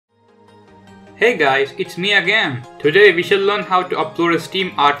Hey guys, it's me again. Today we shall learn how to upload a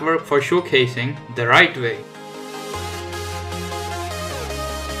Steam artwork for showcasing the right way.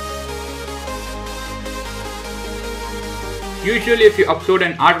 Usually if you upload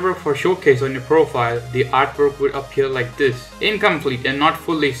an artwork for showcase on your profile, the artwork would appear like this, incomplete and not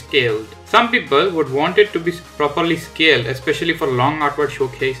fully scaled. Some people would want it to be properly scaled, especially for long artwork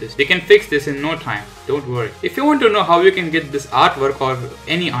showcases. We can fix this in no time, don't worry. If you want to know how you can get this artwork or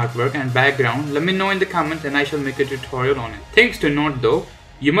any artwork and background, let me know in the comments and I shall make a tutorial on it. Things to note though,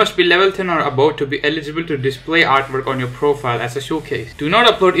 you must be level 10 or above to be eligible to display artwork on your profile as a showcase. Do not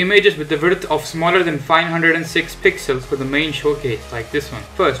upload images with the width of smaller than 506 pixels for the main showcase, like this one.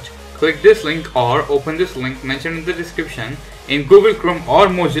 First, click this link or open this link mentioned in the description in Google Chrome or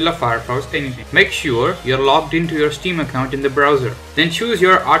Mozilla Firefox, anything. Make sure you're logged into your Steam account in the browser. Then choose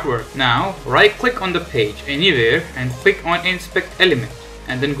your artwork. Now, right click on the page anywhere and click on Inspect Element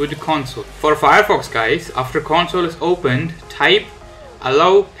and then go to Console. For Firefox guys, after console is opened, type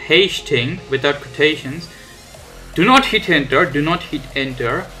allow pasting without quotations. Do not hit enter, do not hit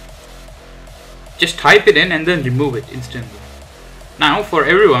enter. Just type it in and then remove it instantly. Now for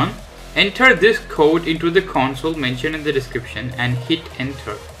everyone, enter this code into the console mentioned in the description and hit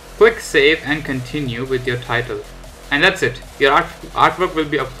enter. Click save and continue with your title. And that's it, your artwork will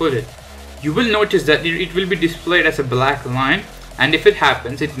be uploaded. You will notice that it will be displayed as a black line, and if it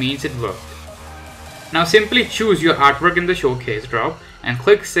happens it means it worked. Now simply choose your artwork in the showcase drop and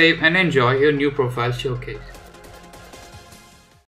click save and enjoy your new profile showcase.